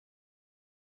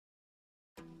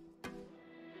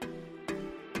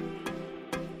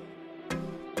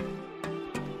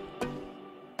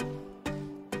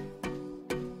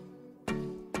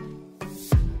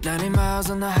90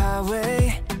 miles on the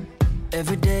highway,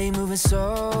 every day moving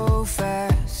so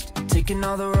fast, taking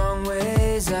all the wrong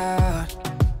ways out.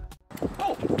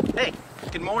 Oh, hey,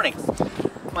 good morning.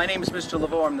 My name is Mr.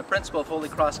 Lavore. I'm the principal of Holy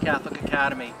Cross Catholic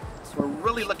Academy. We're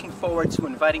really looking forward to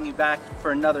inviting you back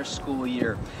for another school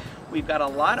year. We've got a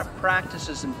lot of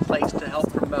practices in place to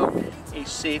help promote a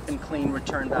safe and clean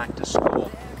return back to school.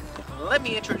 Let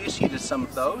me introduce you to some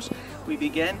of those. We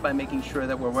begin by making sure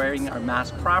that we're wearing our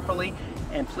mask properly,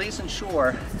 and please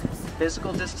ensure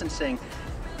physical distancing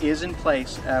is in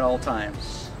place at all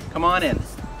times. Come on in.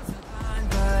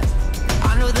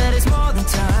 I know that it's more than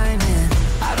timing.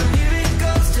 I don't hear it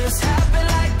goes, just happen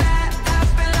like that,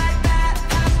 happen like that,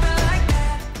 happen like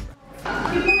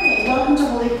that. Good morning. Welcome to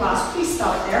Holy Cross. Please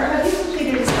stop there. Have you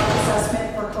completed a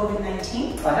self-assessment for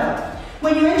COVID-19? I have.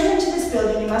 When you enter into this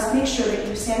building, you must make sure that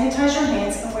you sanitize your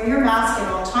hands and wear your mask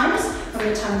at all times from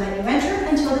the time that you enter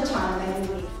until the time that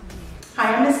you leave.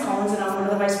 Hi, I'm Ms. Collins and I'm one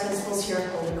of the vice principals here at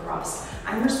Holy Cross.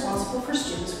 I'm responsible for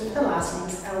students with the last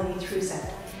names LE through Z.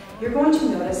 You're going to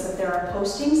notice that there are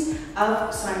postings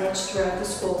of signage throughout the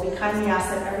school. We kindly ask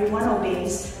that everyone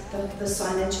obeys the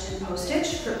signage and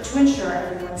postage to ensure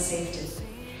everyone's safety.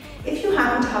 If you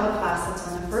happen to have a class that's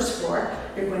on the first floor,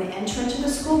 you're going to enter into the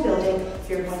school building,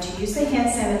 you're going to use the hand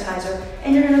sanitizer,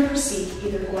 and you're going to proceed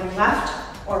either going left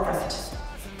or right.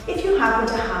 If you happen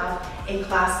to have a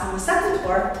class on the second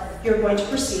floor, you're going to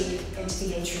proceed into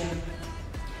the atrium.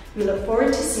 We look forward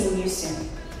to seeing you soon.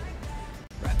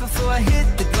 Right before I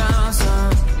hit the ground,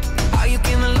 son, how you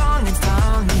came along and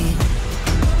found me.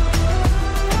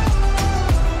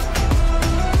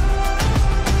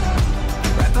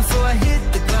 Right before I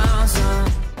hit the ground,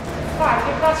 son. Alright,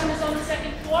 your classroom is on the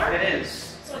second floor? It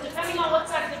is. So depending on what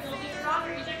side of the building you're on,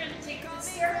 you're either going to take the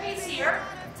staircase here,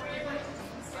 or you're going to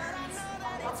take the staircase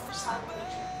on the upper side of the building.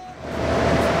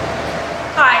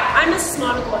 Hi, I'm Mrs.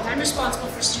 Monaco, and I'm responsible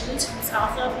for students whose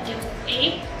alpha begins with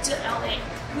A to LA.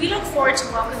 We look forward to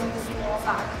welcoming you all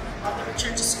back on the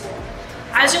return to school.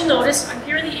 As you'll notice, I'm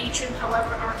here in the atrium.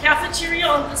 However, our cafeteria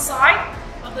on the side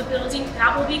of the building,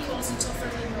 that will be closed until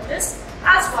further notice.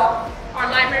 As well, our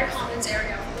library commons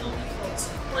area will be closed.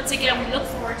 Once again, we look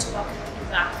forward to welcoming you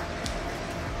back.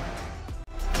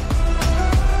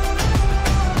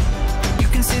 You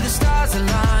can see the stars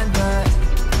align, but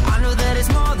I know that it's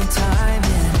more than timing.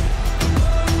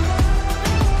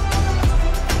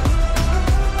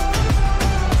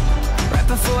 Right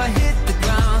before I hit the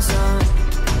ground, son,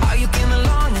 how you came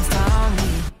along and found me.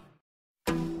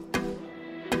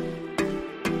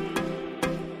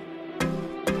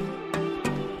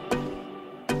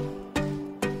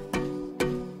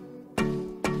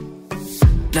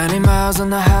 "90 miles on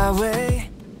the highway."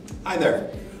 Hi there,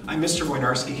 I'm Mr.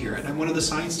 Wojnarski here, and I'm one of the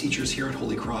science teachers here at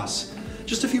Holy Cross.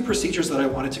 Just a few procedures that I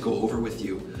wanted to go over with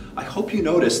you. I hope you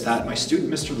noticed that my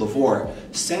student, Mr. Lavore,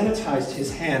 sanitized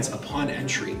his hands upon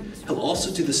entry. He'll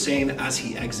also do the same as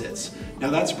he exits. Now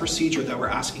that's a procedure that we're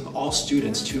asking all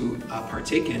students to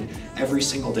partake in every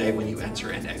single day when you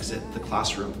enter and exit the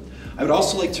classroom. I would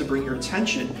also like to bring your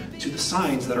attention to the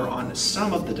signs that are on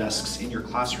some of the desks in your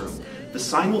classroom. The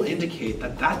sign will indicate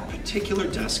that that particular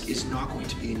desk is not going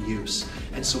to be in use.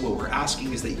 And so what we're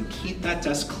asking is that you keep that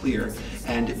desk clear,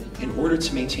 and in order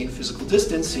to maintain physical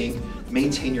distancing,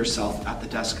 maintain yourself at the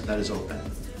desk that is open.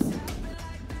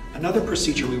 Another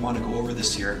procedure we want to go over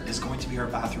this year is going to be our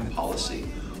bathroom policy.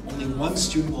 Only one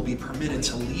student will be permitted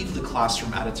to leave the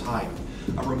classroom at a time.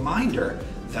 A reminder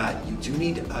that you do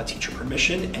need teacher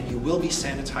permission, and you will be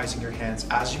sanitizing your hands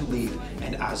as you leave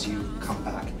and as you come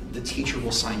back. The teacher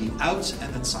will sign you out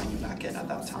and then sign you back in at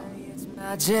that time.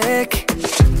 Magic,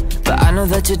 but I know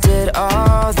that you did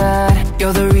all that.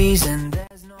 You're the reason.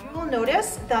 You will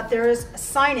notice that there is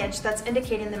signage that's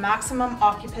indicating the maximum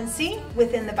occupancy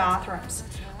within the bathrooms.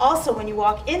 Also, when you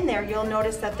walk in there, you'll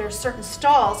notice that there's certain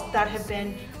stalls that have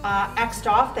been X'd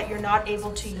off that you're not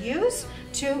able to use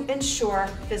to ensure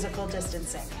physical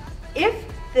distancing. If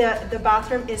the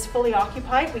bathroom is fully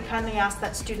occupied, we kindly ask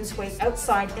that students wait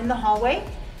outside in the hallway,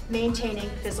 maintaining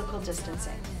physical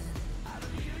distancing.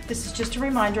 This is just a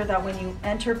reminder that when you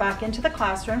enter back into the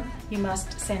classroom, you must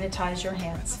sanitize your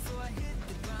hands.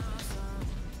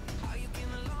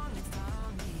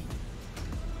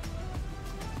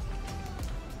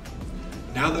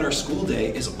 Now that our school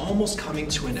day is almost coming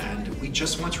to an end, we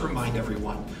just want to remind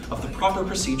everyone of the proper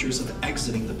procedures of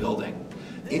exiting the building.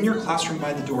 In your classroom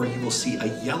by the door, you will see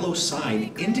a yellow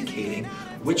sign indicating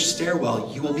which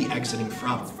stairwell you will be exiting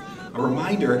from. A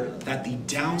reminder that the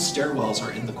down stairwells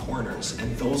are in the corners,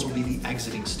 and those will be the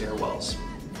exiting stairwells.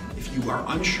 If you are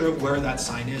unsure of where that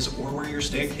sign is or where your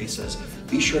staircase is,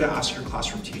 be sure to ask your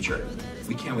classroom teacher.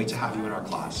 We can't wait to have you in our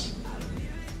class.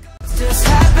 Just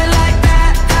happen like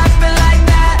that, happen like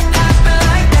that, happen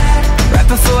like that. Right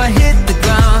before I hit the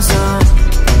ground zone,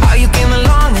 how you came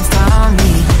along and found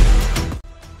me.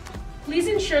 Please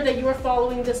ensure that you are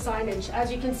following the signage.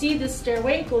 As you can see, this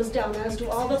stairway goes down, as do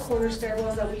all the corner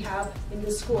stairwells that we have in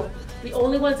the school. The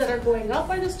only ones that are going up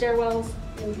are the stairwells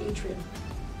in the atrium.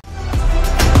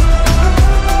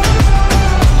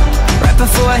 Right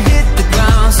before I hit the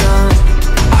ground zone,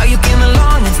 how you came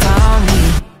along and found me.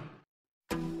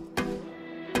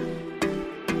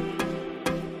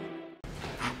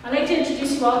 I'd like to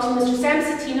introduce you all to Mr. Sam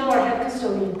Citino, our head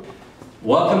custodian.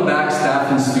 Welcome back,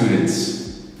 staff and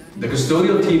students. The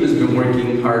custodial team has been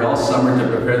working hard all summer to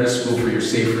prepare the school for your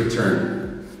safe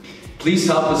return. Please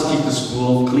help us keep the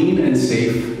school clean and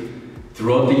safe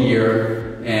throughout the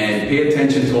year and pay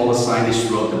attention to all the signage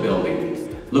throughout the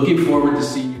building. Looking forward to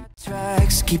seeing you.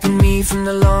 Tracks keeping me from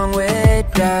the long way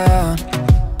down.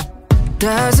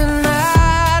 Doesn't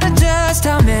matter just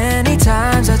how many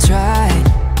times I tried.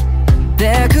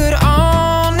 There could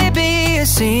only be a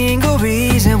single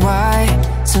reason why.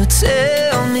 So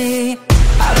tell me,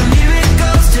 how do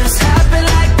miracles just happen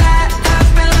like that,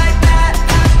 happen like that,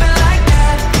 happen like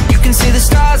that? You can see the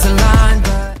stars align,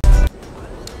 but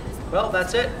Well,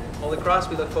 that's it. Holy Cross,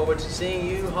 we look forward to seeing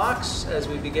you, Hawks, as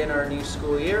we begin our new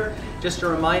school year. Just a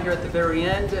reminder at the very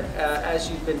end, as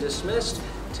you've been dismissed,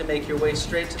 to make your way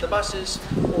straight to the buses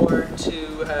or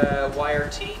to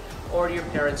YRT or to your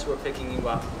parents who are picking you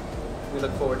up. We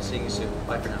look forward to seeing you soon.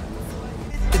 Bye for now.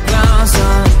 the ground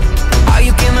zone, how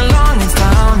you came along and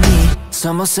found me.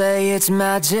 Some will say it's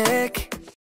magic.